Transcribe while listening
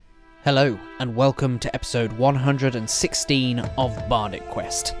Hello, and welcome to episode 116 of Bardic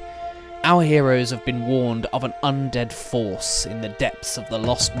Quest. Our heroes have been warned of an undead force in the depths of the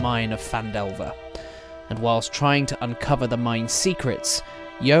lost mine of Phandelver, and whilst trying to uncover the mine's secrets,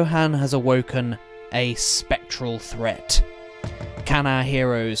 Johan has awoken a spectral threat. Can our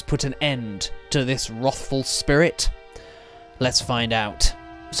heroes put an end to this wrathful spirit? Let's find out.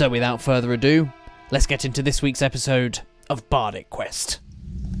 So without further ado, let's get into this week's episode of Bardic Quest.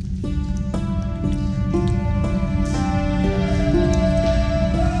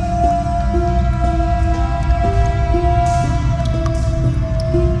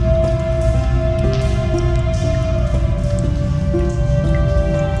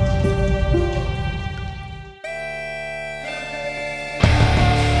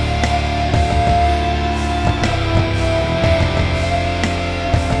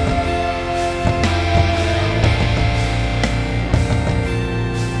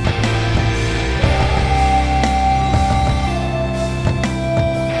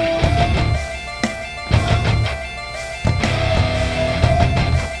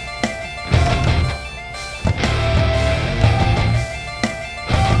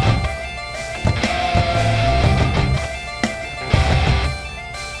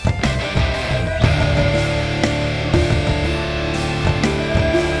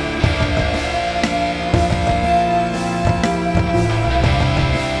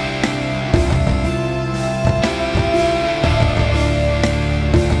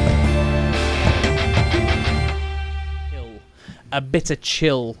 A bitter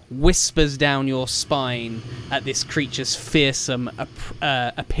chill whispers down your spine at this creature's fearsome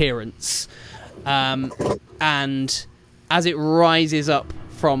appearance. And as it rises up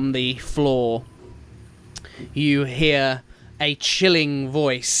from the floor, you hear a chilling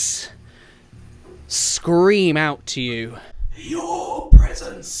voice scream out to you. Your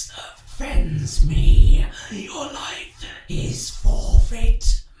presence offends me. Your life is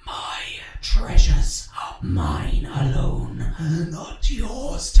forfeit. My treasures are mine alone, not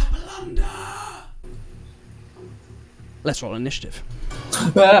yours to plunder. Let's roll initiative.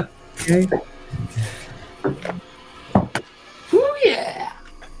 Okay. Ooh, yeah.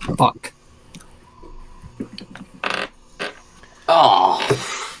 Fuck. Oh.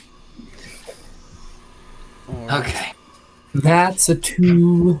 Right. Okay. That's a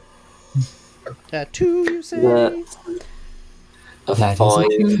 2. 2, you say? A That is 5. a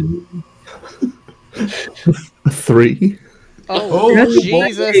 2. 3. Oh, Oh,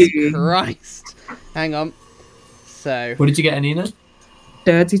 Jesus boy. Christ. Hang on. So, What did you get, Anina?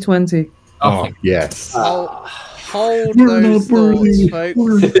 Dirty 20. Oh, yes. hold those thoughts, folks.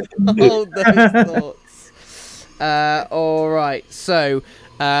 Hold those thoughts. Alright, so,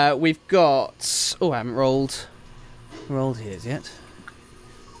 we've got... Oh, I haven't rolled his yet.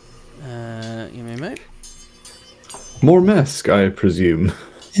 Give me a moment. Mormesk, I presume.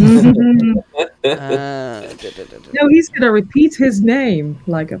 No, he's going to repeat his name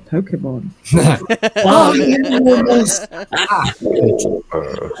like a Pokemon.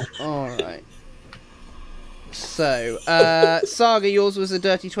 Alright. So, Saga, yours was a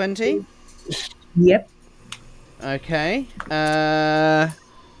dirty 20. Yep. Okay.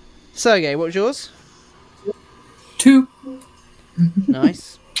 Sergey, what was yours? 2.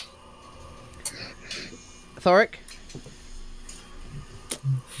 Nice. Thoric?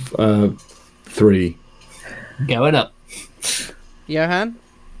 3. Going up. Johan?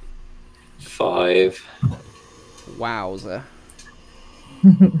 5. Wowzer.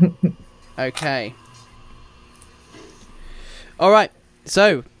 Okay. Alright,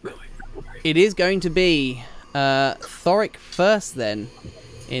 so it is going to be Thoric first then,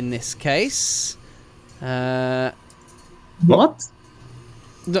 in this case. What?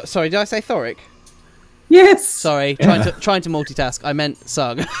 No, sorry, did I say Thoric? Yes. Sorry, trying to multitask. I meant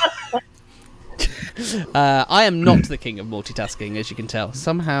Saga. I am not the king of multitasking, as you can tell.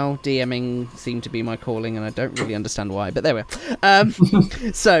 Somehow DMing seemed to be my calling, and I don't really understand why, but there we are.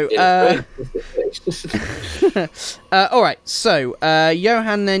 Alright, so,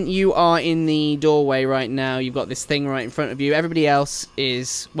 Johan, then, you are in the doorway right now. You've got this thing right in front of you. Everybody else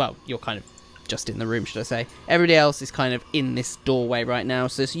is, well, you're kind of just in the room, should I say. Everybody else is kind of in this doorway right now.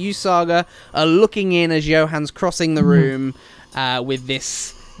 So you, Saga, are looking in as Johan's crossing the room with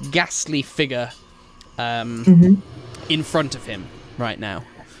this ghastly figure in front of him right now.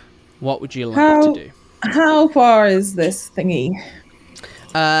 What would you like to do? How far is this thingy?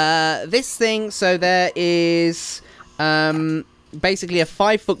 This thing, so there is basically a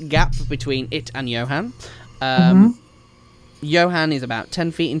 5-foot gap between it and Johan. Johan is about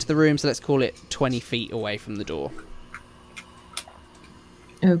 10 feet into the room, so let's call it 20 feet away from the door.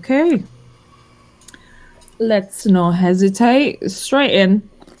 Okay. Let's not hesitate. Straight in.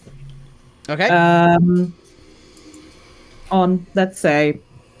 Okay. On, let's say,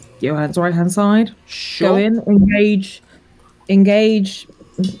 Johan's right hand side. Sure. Go in, engage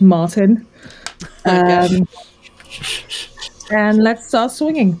Martin. Okay. And let's start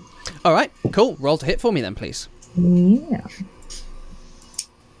swinging. All right. Cool. Roll to hit for me then, please. Yeah.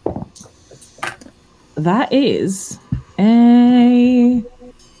 That is a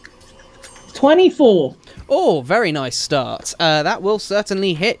 24. Oh, very nice start. That will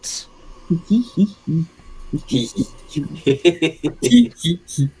certainly hit.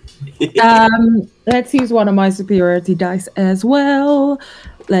 Let's use one of my superiority dice as well.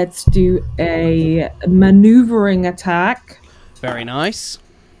 Let's do a maneuvering attack. Very nice.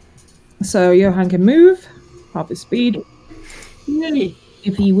 So Johan can move half his speed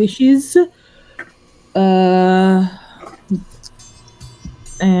if he wishes.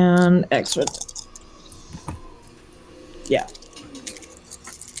 And extra. Yeah.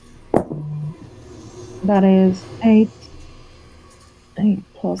 That is 8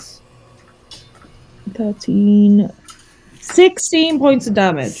 plus 13. 16 points of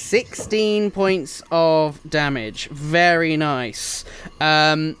damage. 16 points of damage. Very nice.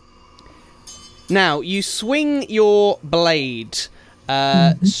 Now, you swing your blade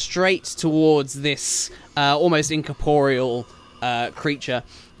straight towards this almost incorporeal creature.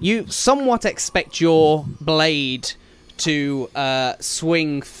 You somewhat expect your blade to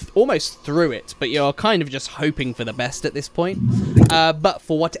swing almost through it, but you're kind of just hoping for the best at this point. But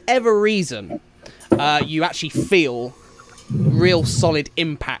for whatever reason, you actually feel real solid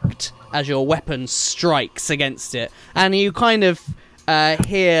impact as your weapon strikes against it, and you kind of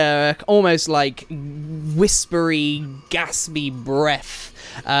hear almost like whispery, gaspy breath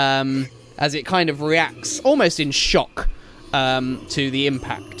as it kind of reacts almost in shock to the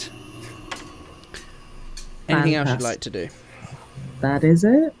impact. Anything else you'd like to do? That is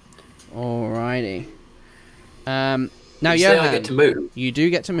it. Alrighty. Now, You say Johan, I get to move. you do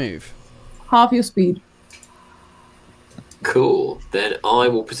get to move. Half your speed. Cool. Then I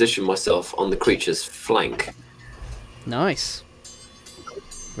will position myself on the creature's flank. Nice.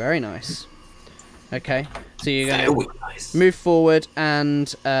 Very nice. Okay, so you're going Very to nice. move forward,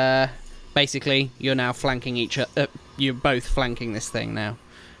 and basically you're now flanking each other. You're both flanking this thing now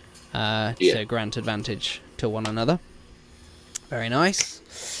to grant advantage to one another. Very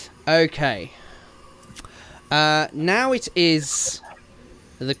nice. Okay. Now it is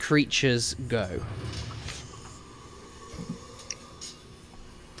the creature's go.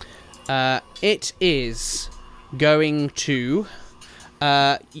 It is going to.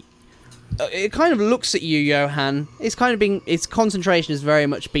 It kind of looks at you, Johan. It's kind of been. Its concentration has very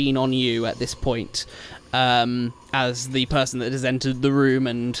much been on you at this point, as the person that has entered the room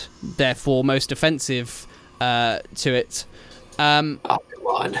and therefore most offensive to it. Oh, come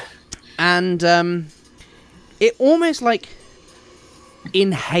on. And it almost like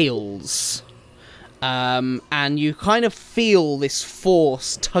inhales. And you kind of feel this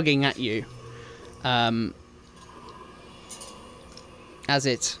force tugging at you as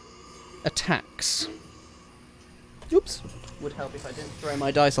it attacks. Oops. Would help if I didn't throw my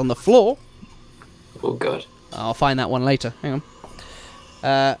dice on the floor. Oh, God. I'll find that one later. Hang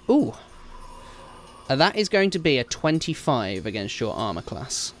on. Ooh. That is going to be a 25 against your armor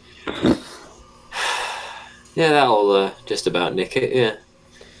class. Yeah, that'll just about nick it, yeah.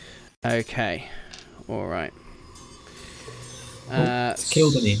 Okay. Alright. It's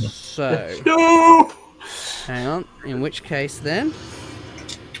killed an eagle. So... No! Hang on. In which case, then...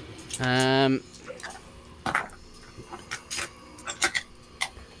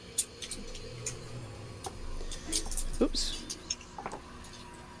 Oops.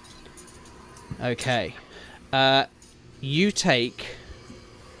 Okay. You take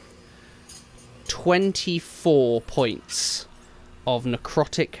 24 points of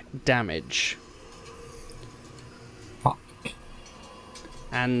necrotic damage. Fuck.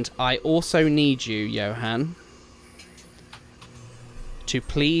 And I also need you, Johan, to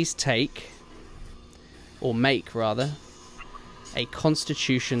please take, or make rather, a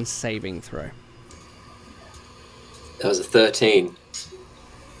Constitution saving throw. That was a 13.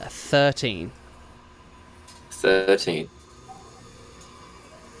 A 13. 13.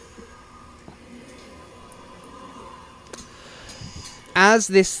 As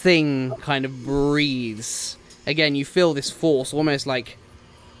this thing kind of breathes, again, you feel this force almost like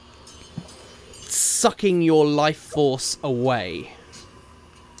sucking your life force away.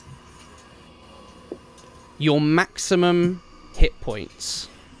 Your maximum hit points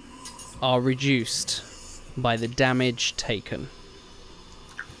are reduced by the damage taken.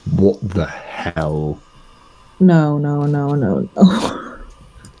 What the hell? No.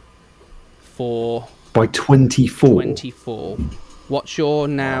 For By 24. 24. What's your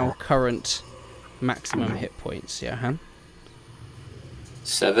now current maximum hit points, Johan?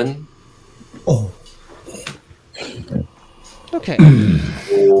 7. Oh. Okay.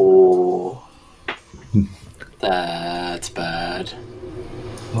 Oh, that's bad.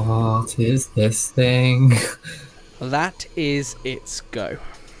 What is this thing? That is its go.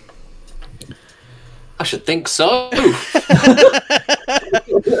 I should think so.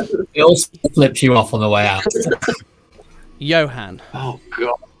 It also flips you off on the way out. Johan. Oh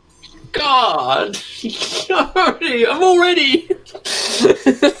God. God. I'm already.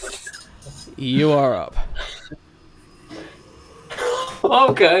 You are up.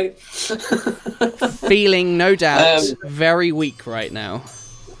 Okay. Feeling, no doubt, very weak right now.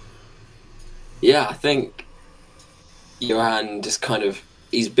 Yeah, I think Johan just kind of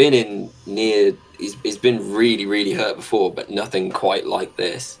he's been really, really hurt before, but nothing quite like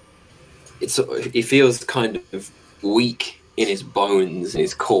this. He feels kind of weak in his bones, in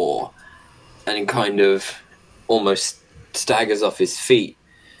his core, and he kind of almost staggers off his feet,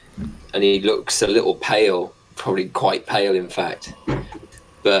 and he looks a little pale, probably quite pale, in fact.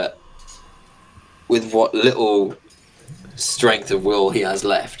 But with what little strength of will he has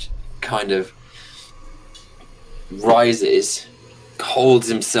left, kind of rises, holds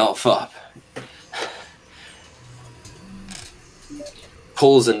himself up,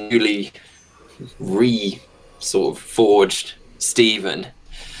 pulls a newly sort of forged Stephen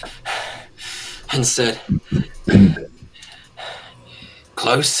and said,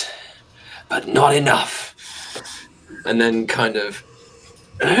 "Close, but not enough." And then kind of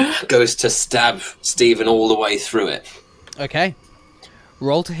goes to stab Stephen all the way through it. Okay.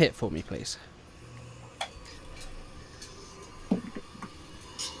 Roll to hit for me, please.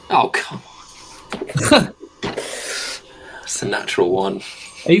 Oh, come on. It's a natural one.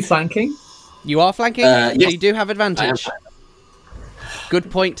 Are you flanking? You are flanking? Yes. So you do have advantage.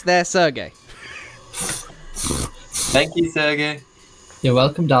 Good point there, Sergey. Thank you, Sergey. You're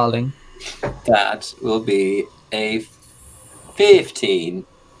welcome, darling. That will be a 15.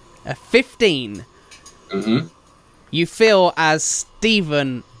 A 15. Mm-hmm. You feel as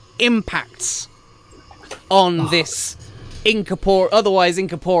Stephen impacts on this otherwise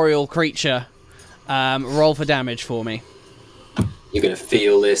incorporeal creature. Roll for damage for me. You're going to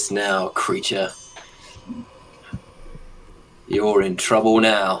feel this now, creature. You're in trouble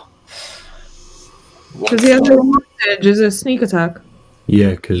now. Does he have the advantage? Is it a sneak attack? Yeah,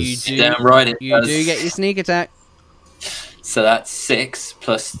 You because do, Damn right it you does. do get your sneak attack. So that's 6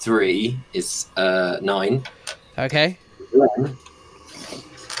 plus 3 is 9. Okay.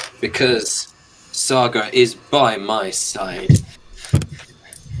 Because Saga is by my side,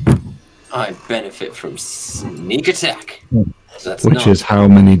 I benefit from sneak attack. So that's which is how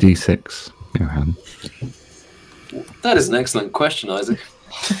many d6, Johan? That is an excellent question, Isaac.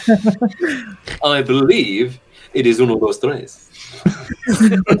 I believe it is uno, dos, tres.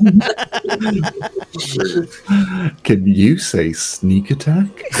 Can you say sneak attack?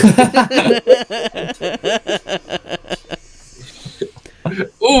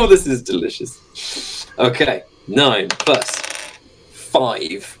 Oh, this is delicious. Okay, 9 plus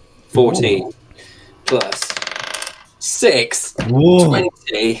 5, 14, plus 6, Whoa.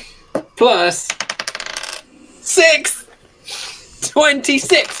 20, plus 6,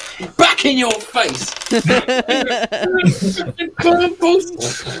 26. Back in your face.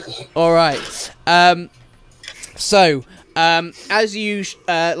 All right. So, as you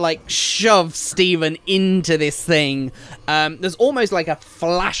shove Stephen into this thing, there's almost like a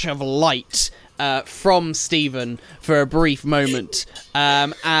flash of light from Stephen for a brief moment,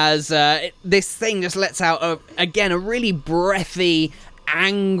 as this thing just lets out again a really breathy,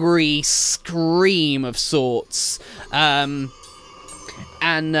 angry scream of sorts, and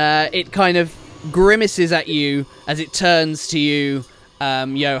it kind of grimaces at you as it turns to you,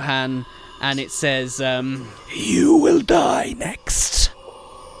 Johan, and it says, "You will die next."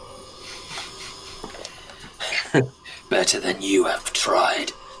 Better than you have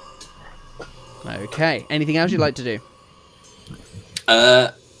tried. Okay. Anything else you'd like to do?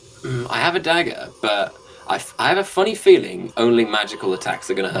 I have a dagger, but I have a funny feeling only magical attacks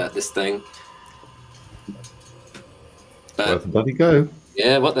are going to hurt this thing. But Worth a bloody go.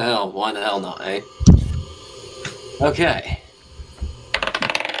 yeah, what the hell? Why the hell not, eh? Okay.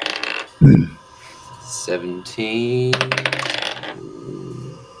 17.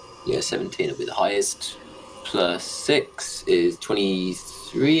 Yeah, 17 will be the highest. Plus 6 is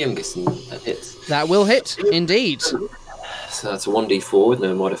 23. I'm guessing that hits. That will hit, indeed. So that's a 1d4 with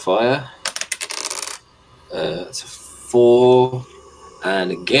no modifier. It's a 4.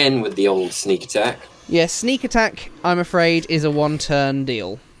 And again with the old sneak attack. Yeah, sneak attack, I'm afraid, is a one-turn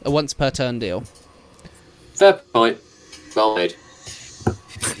deal. A once-per-turn deal. Fair point. Well made.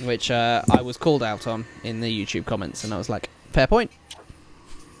 Which I was called out on in the YouTube comments, and I was like, fair point.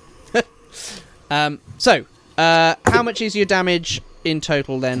 So, how much is your damage in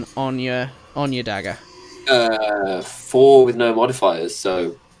total then on your dagger? 4 with no modifiers,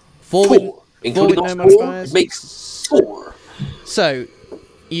 so 4 4. with Including no those 4, modifiers? it makes 4. So,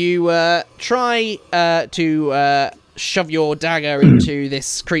 you try to shove your dagger into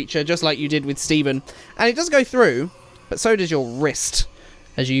this creature, just like you did with Stephen, and it does go through, but so does your wrist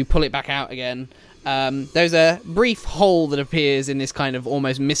as you pull it back out again. There's a brief hole that appears in this kind of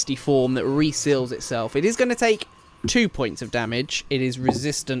almost misty form that reseals itself. It is going to take 2 points of damage. It is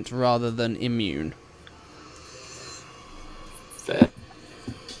resistant rather than immune. Fair.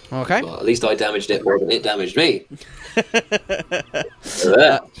 Okay. Well, at least I damaged it more than it damaged me. So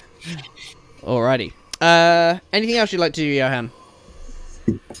there. Alrighty. Anything else you'd like to do, Johan?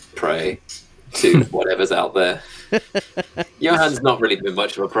 Pray to whatever's out there. Johan's not really been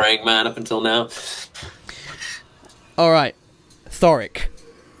much of a praying man up until now. Alright. Thoric.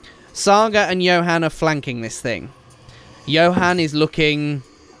 Saga and Johan are flanking this thing. Johan is looking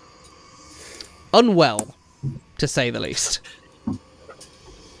unwell, to say the least.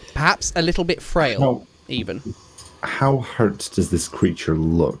 Perhaps a little bit frail, even. How hurt does this creature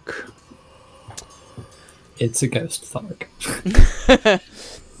look? It's a ghost Thoric.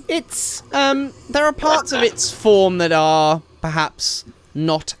 It's, there are parts of its form that are perhaps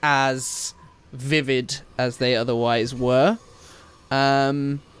not as vivid as they otherwise were.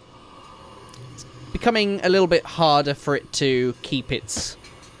 It's becoming a little bit harder for it to keep its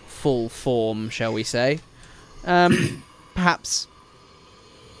full form, shall we say. Perhaps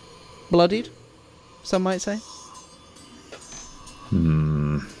bloodied, some might say.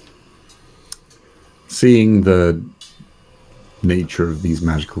 Seeing the nature of these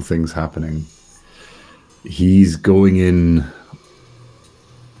magical things happening, he's going in.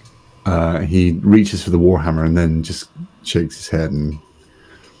 He reaches for the warhammer and then just shakes his head and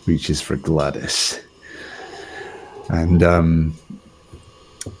reaches for Gladys. And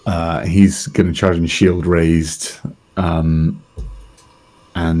he's going to charge in shield raised.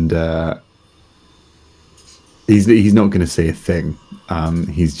 He's not going to say a thing.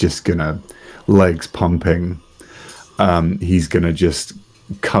 He's just going to, legs pumping. He's going to just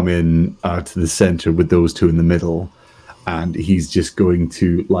come in to the center with those two in the middle. And he's just going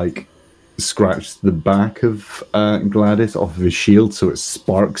to, like, scratch the back of Gladys off of his shield so it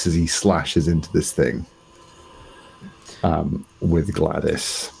sparks as he slashes into this thing with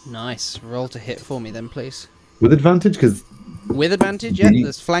Gladys. Nice. Roll to hit for me then, please. With advantage, because... With advantage, yeah.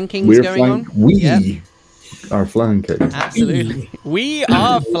 There's flankings going on. We are flanking. Absolutely. We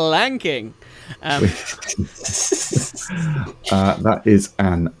are flanking. That is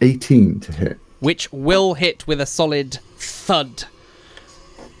an 18 to hit. Which will hit with a solid thud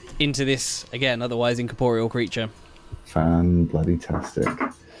into this, again, otherwise incorporeal creature. Fan-bloody-tastic.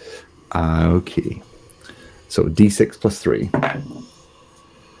 Okay. So D6 plus 3.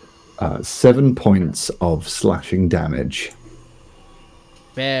 7 points of slashing damage.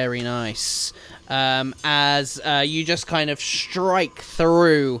 Very nice. As you just kind of strike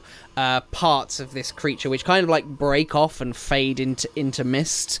through parts of this creature, which kind of like break off and fade into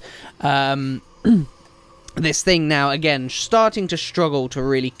mist. This thing now, again, starting to struggle to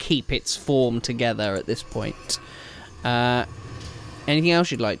really keep its form together at this point. Anything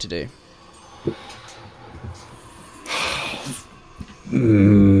else you'd like to do?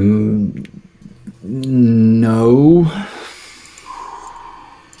 No.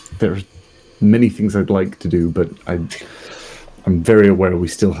 There's many things I'd like to do, but I'm very aware we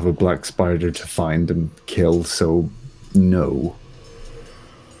still have a black spider to find and kill, so no.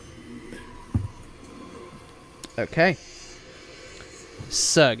 Okay.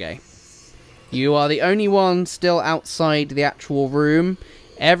 Sergey. You are the only one still outside the actual room.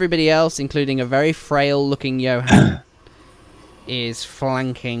 Everybody else, including a very frail-looking Johan, is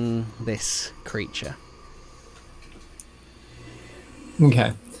flanking this creature.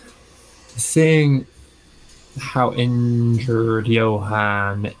 Okay. Seeing how injured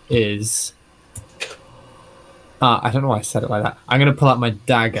Johan is... I don't know why I said it like that. I'm going to pull out my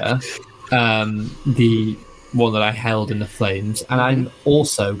dagger, the one that I held in the flames, and I'm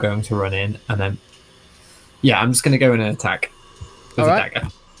also going to run in, and then... Yeah, I'm just going to go in and attack with the dagger.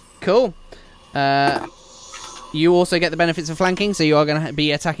 Cool. You also get the benefits of flanking, so you are going to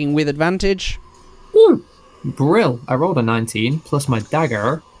be attacking with advantage. Woo! Brill. I rolled a 19 plus my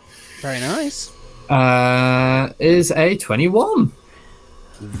dagger Very nice. is a 21.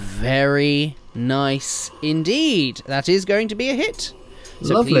 Very nice indeed. That is going to be a hit.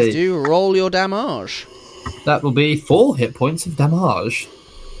 So Lovely. please do roll your damage. That will be 4 hit points of damage.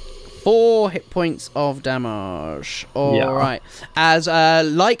 4 hit points of damage. All right. Yeah. As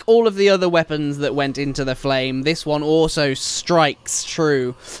like all of the other weapons that went into the flame, this one also strikes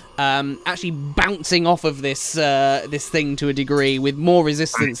true, actually bouncing off of this this thing to a degree with more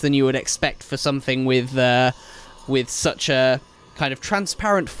resistance than you would expect for something with such a kind of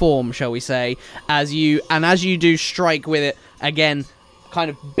transparent form, shall we say? As you do strike with it again. Kind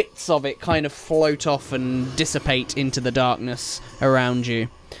of bits of it kind of float off and dissipate into the darkness around you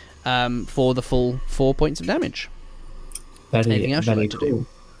for the full 4 points of damage. Anything else you'd like to do?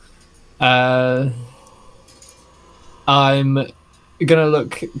 I'm gonna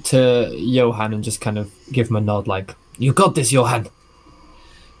look to Johan and just kind of give him a nod, like, "You got this, Johan."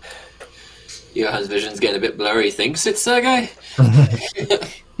 Johan's vision's getting a bit blurry. He thinks it's Sergei.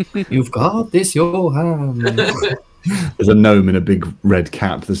 You've got this, Johan. There's a gnome in a big red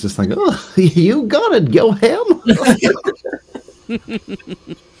cap that's just like, oh, you got it, go ham.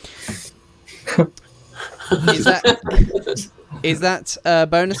 Is that a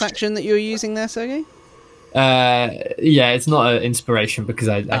bonus action that you're using there, Sergey? Yeah, it's not an inspiration because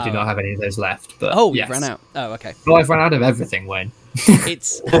I do not have any of those left. But you've run out. Oh, okay. Well, I've run out of everything, Wayne.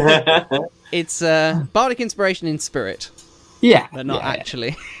 It's bardic inspiration in spirit. Yeah, but not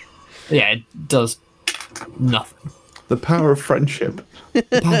actually. Yeah, it does nothing. The power of friendship.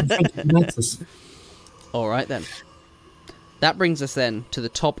 All right then. That brings us then to the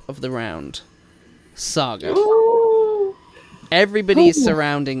top of the round. Saga. Ooh. Everybody is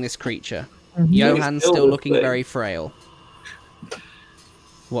surrounding this creature. Mm-hmm. Johan's still looking very frail.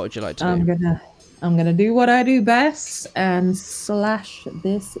 What would you like to do? I'm gonna do what I do best and slash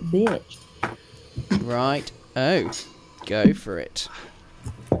this bitch. Right. Oh, go for it.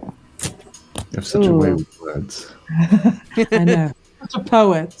 You have such a way with words. I know. Such a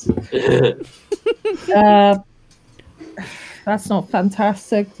poet. That's not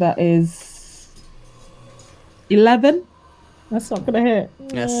fantastic. That is 11. That's not going to hit.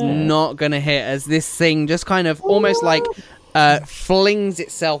 That's not going to hit, as this thing just kind of almost like flings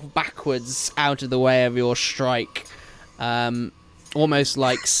itself backwards out of the way of your strike. Almost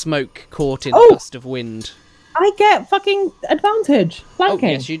like smoke caught in a gust of wind. I get fucking advantage. Flanking.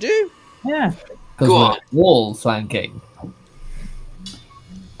 Oh, yes, you do. Yeah. Go on. Wall flanking.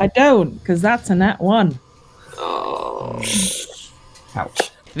 I don't, because that's a nat 1. Oh.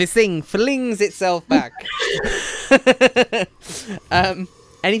 Ouch. This thing flings itself back.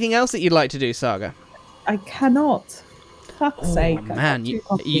 Anything else that you'd like to do, Saga? I cannot. Fuck's sake. Man,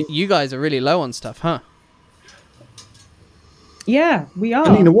 you guys are really low on stuff, huh? Yeah, we are.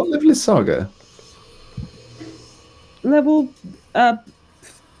 Alina, what level is Saga? Level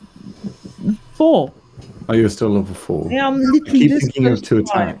 4. Oh, you're still level 4. Yeah, I'm literally keep thinking of 2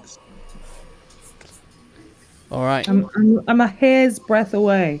 attacks. All right. I'm a hair's breadth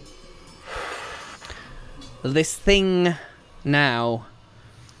away. This thing now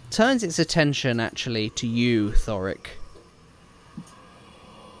turns its attention actually to you, Thoric.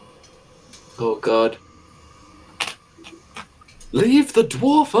 Oh God. Leave the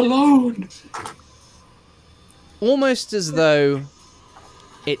dwarf alone! Almost as though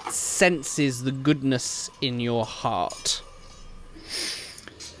it senses the goodness in your heart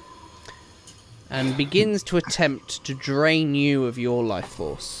and begins to attempt to drain you of your life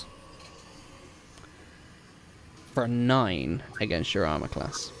force for a 9 against your armor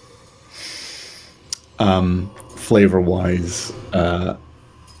class. Flavor-wise,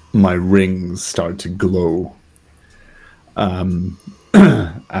 my rings start to glow. And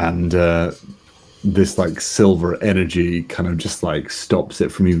this like silver energy kind of just like stops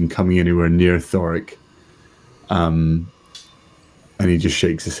it from even coming anywhere near Thoric. And he just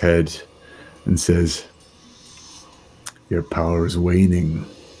shakes his head and says, "Your power is waning,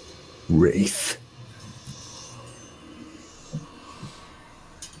 Wraith."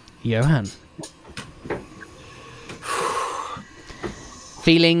 Johan.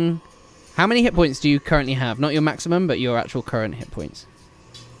 Feeling... How many hit points do you currently have? Not your maximum, but your actual current hit points.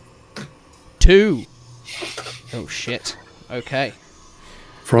 2. Oh, shit. Okay.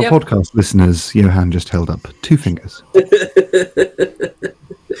 For our podcast listeners, Johan just held up 2 fingers.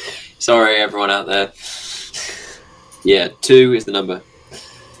 Sorry, everyone out there. Yeah, 2 is the number.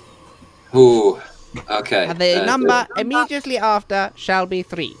 Ooh, okay. And the number immediately after shall be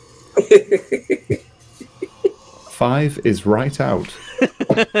 3. 5 is right out.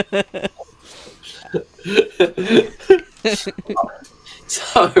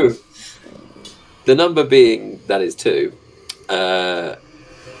 So, the number being that is 2,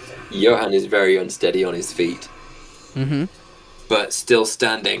 Johan is very unsteady on his feet, but still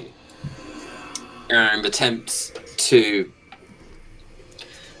standing, and attempts to,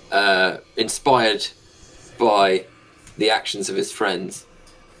 inspired by the actions of his friends,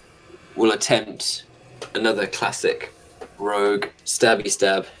 will attempt another classic rogue stabby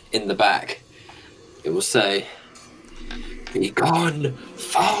stab in the back. It will say, "Be gone,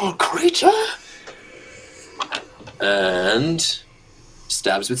 foul creature!" And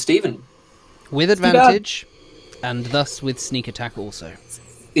stabs with Stephen. With advantage, and thus with sneak attack also.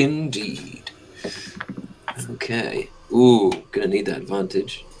 Indeed. Okay. Ooh, gonna need that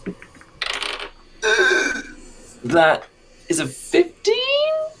advantage. That is a 15?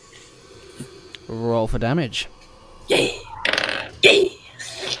 Roll for damage. Yeah. Yeah.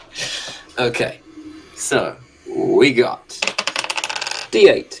 Okay. So, we got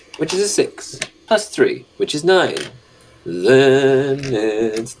D8, which is a 6, plus 3, which is 9. Then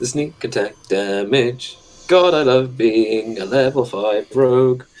it's the sneak attack damage. God, I love being a level 5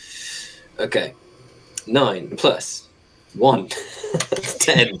 rogue. Okay. 9 plus 1.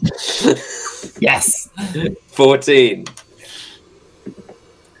 10. Yes. 14.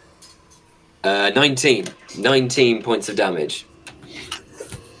 19. 19 points of damage.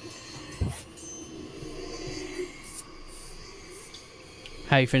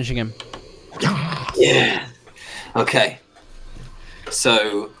 How are you finishing him? Yeah. Okay.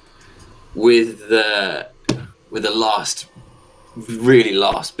 So, with the last, really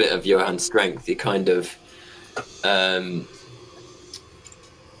last bit of Johann's strength, he kind of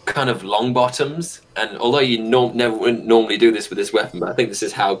long bottoms. And although you never wouldn't normally do this with this weapon, but I think this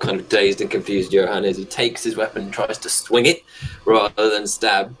is how kind of dazed and confused Johann is. He takes his weapon and tries to swing it rather than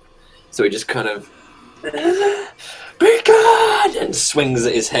stab. So he just kind of, "Be gone!" and swings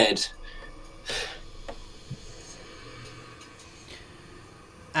at his head.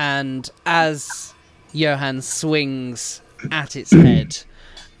 And as Johann swings at its head,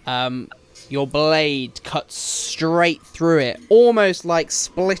 your blade cuts straight through it, almost like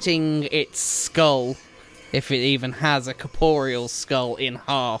splitting its skull, if it even has a corporeal skull, in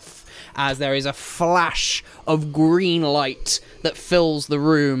half, as there is a flash of green light that fills the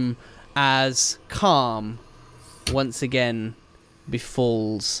room as calm once again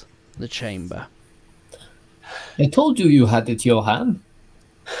befalls the chamber. I told you you had it, Johan.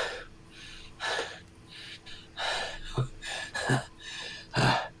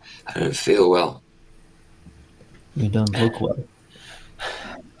 I don't feel well. You don't look well.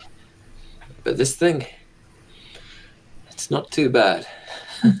 But this thing, it's not too bad.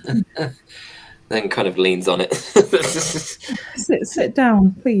 Then kind of leans on it. Sit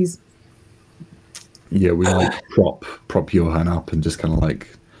down, please. Yeah, we like prop Johan up and just kind of like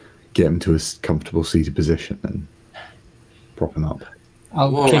get him to a comfortable seated position and prop him up.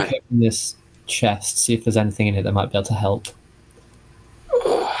 I'll All kick right. open this chest, see if there's anything in it that might be able to help.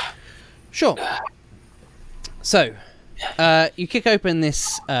 Sure. So, you kick open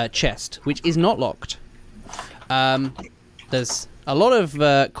this chest, which is not locked. There's a lot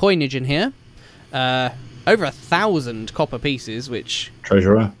of coinage in here. Over 1,000 copper pieces, which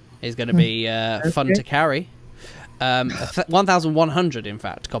Treasurer. is going to be fun to carry. 1,100, in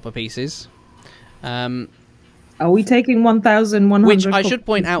fact, copper pieces. Are we taking 1,100? Which I should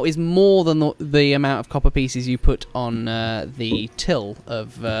point out is more than the amount of copper pieces you put on the till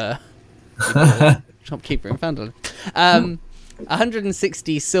of shopkeeper in Fandolin.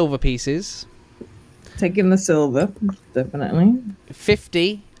 160 silver pieces. Taking the silver, definitely.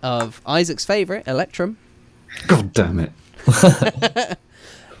 50 of Isaac's favourite, Electrum. God damn it.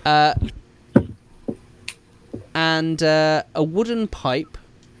 And a wooden pipe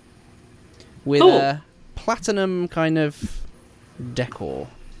with a platinum kind of decor.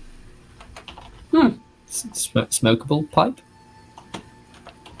 Smokable pipe?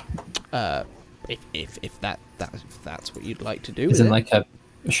 If that's what you'd like to do. Isn't with it. like a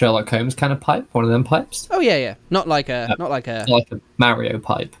Sherlock Holmes kind of pipe? One of them pipes? Oh yeah. Not like a Like a Mario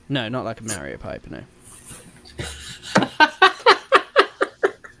pipe. no, not like a Mario pipe. No.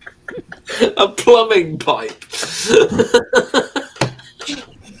 A plumbing pipe.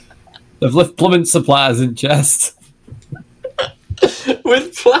 They've left plumbing supplies in chest.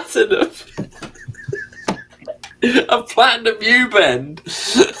 With platinum. A platinum U-bend.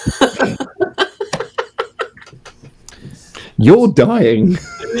 You're dying.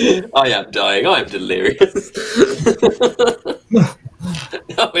 I am dying. I am delirious.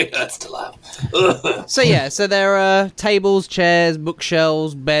 No, it hurts to laugh. So yeah, so there are tables, chairs,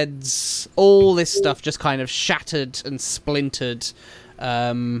 bookshelves, beds, all this stuff just kind of shattered and splintered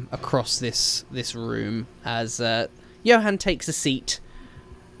across this room as Johan takes a seat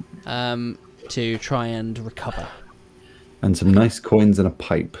to try and recover. And some nice coins and a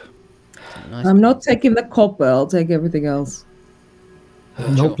pipe. Nice. I'm not taking the copper. I'll take everything else.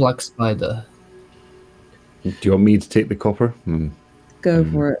 No Sure. black spider. Do you want me to take the copper? Go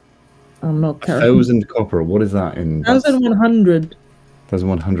for it. I'm not terrible. 1,000 copper. What is that in? 1,100.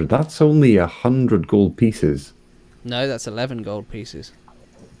 1,100. That's only 100 gold pieces. No, that's 11 gold pieces.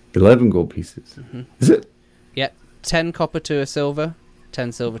 11 gold pieces. Is it? Yep, 10 copper to a silver,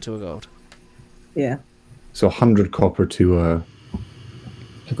 10 silver to a gold. Yeah. So 100 copper to A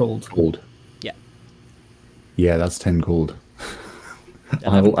gold. gold. Yeah. Yeah, that's 10 gold.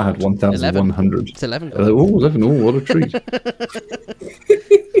 11 I'll add 1,100. It's 11 Oh, gold. 11. Oh, what a treat.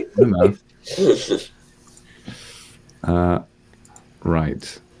 No math.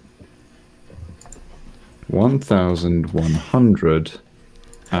 Right. 1,100.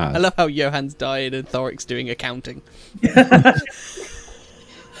 I love how Johann's dying and Thoric's doing accounting.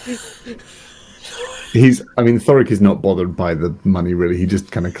 Thoric is not bothered by the money really. He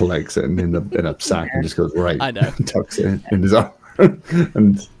just kind of collects it in a sack and just goes right. I know. Tucks it in his arm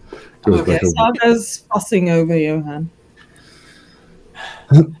and goes Okay, back over. Saga's fussing over Johan.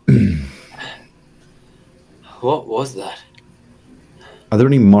 What was that? Are there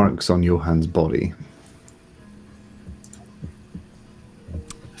any marks on Johann's body?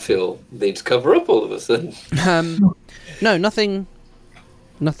 I feel the need to cover up all of a sudden. No, nothing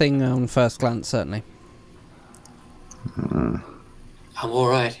on first glance, certainly. I'm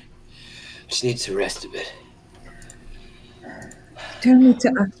alright. Just need to rest a bit. You don't need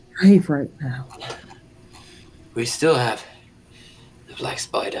to act brave right now. We still have the black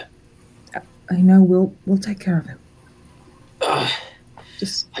spider. I know we'll take care of him. Ugh,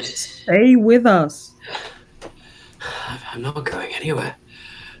 Just I just, stay with us. I'm not going anywhere.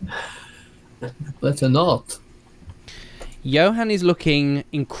 Better not. Johan is looking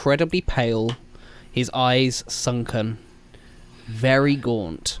incredibly pale, his eyes sunken, very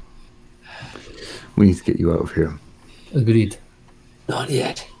gaunt. We need to get you out of here. Agreed. Not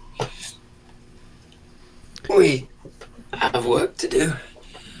yet. We have work to do.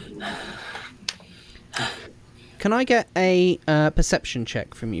 Can I get a perception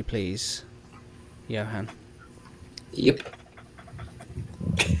check from you, please, Johan? Yep.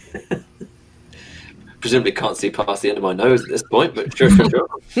 Presumably can't see past the end of my nose at this point, but sure.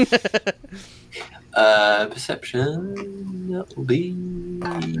 Perception, that will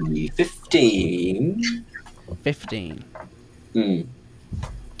be 15. 15. Hmm.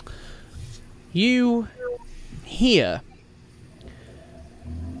 You hear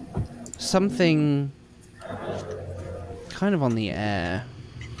something kind of on the air,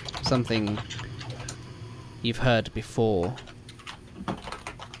 something you've heard before.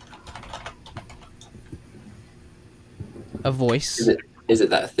 A voice. Is it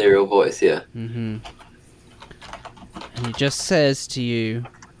that ethereal voice? Yeah. Mm-hmm. And it just says to you,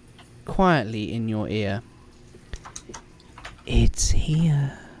 quietly in your ear, "It's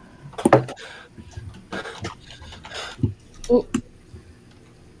here." Well,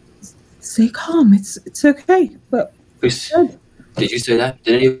 stay calm. It's okay. But Did you say that?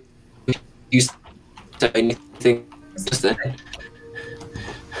 Did any of you say anything just then?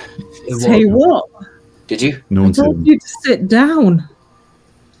 say what? Did you? No I one said told you to sit down.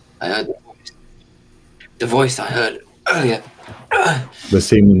 I heard the voice I heard earlier. the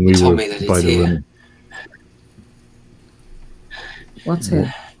same when we Told were me that by it's the here. room. What's it?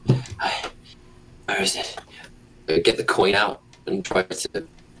 Where is it? Get the coin out and try to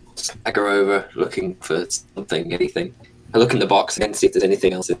stagger over looking for something, anything. I look in the box again, see if there's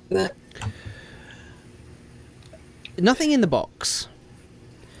anything else in there. Nothing in the box.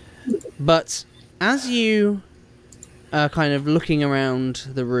 But as you are kind of looking around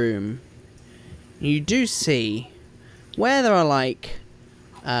the room, you do see where there are like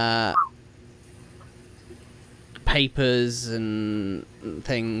papers and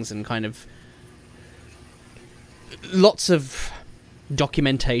things and kind of lots of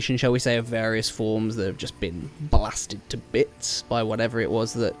documentation, shall we say, of various forms that have just been blasted to bits by whatever it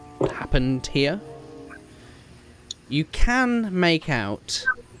was that happened here. You can make out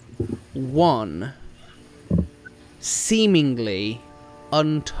one seemingly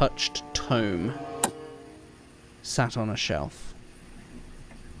untouched tome sat on a shelf.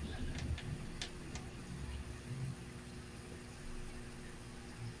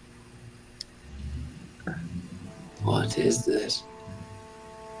 What is this?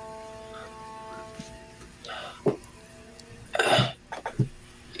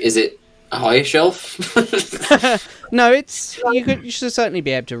 Is it a higher shelf? No, you should certainly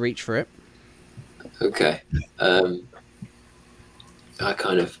be able to reach for it. Okay. I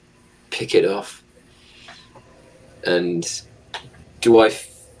kind of pick it off, and do I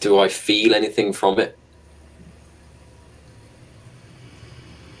feel anything from it?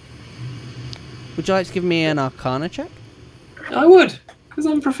 Would you like to give me an Arcana check? I would, because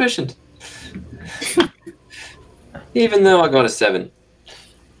I'm proficient. Even though I got a 7.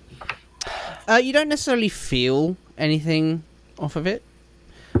 You don't necessarily feel anything off of it.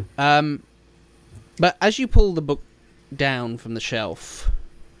 But as you pull the book down from the shelf,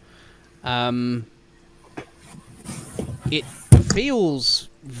 it feels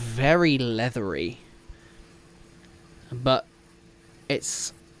very leathery, but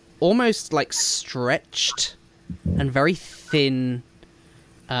it's almost like stretched and very thin,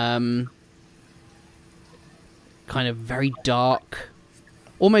 kind of very dark,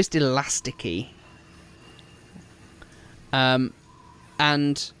 almost elasticy.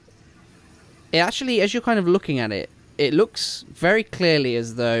 And it actually, as you're kind of looking at it, it looks very clearly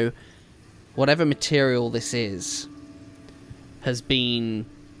as though whatever material this is has been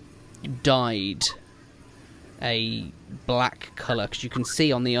dyed a black colour, because you can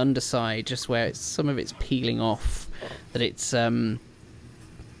see on the underside, just where some of it's peeling off, that it's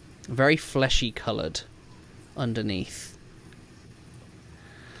very fleshy coloured underneath.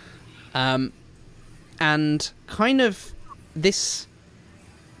 And kind of this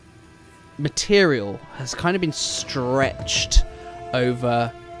material has kind of been stretched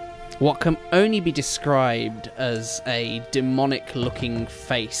over what can only be described as a demonic looking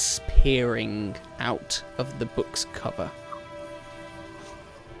face peering out of the book's cover.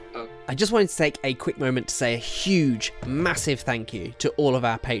 I just wanted to take a quick moment to say a huge, massive thank you to all of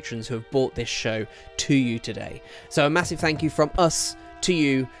our patrons who have brought this show to you today. So a massive thank you from us to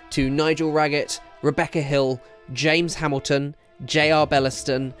you, to Nigel Raggett, Rebecca Hill, James Hamilton, J.R.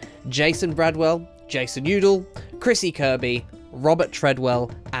 Belliston, Jason Bradwell, Jason Udall, Chrissy Kirby, Robert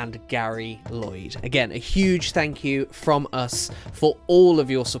Treadwell, and Gary Lloyd. Again, a huge thank you from us for all of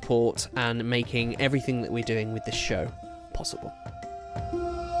your support and making everything that we're doing with this show possible.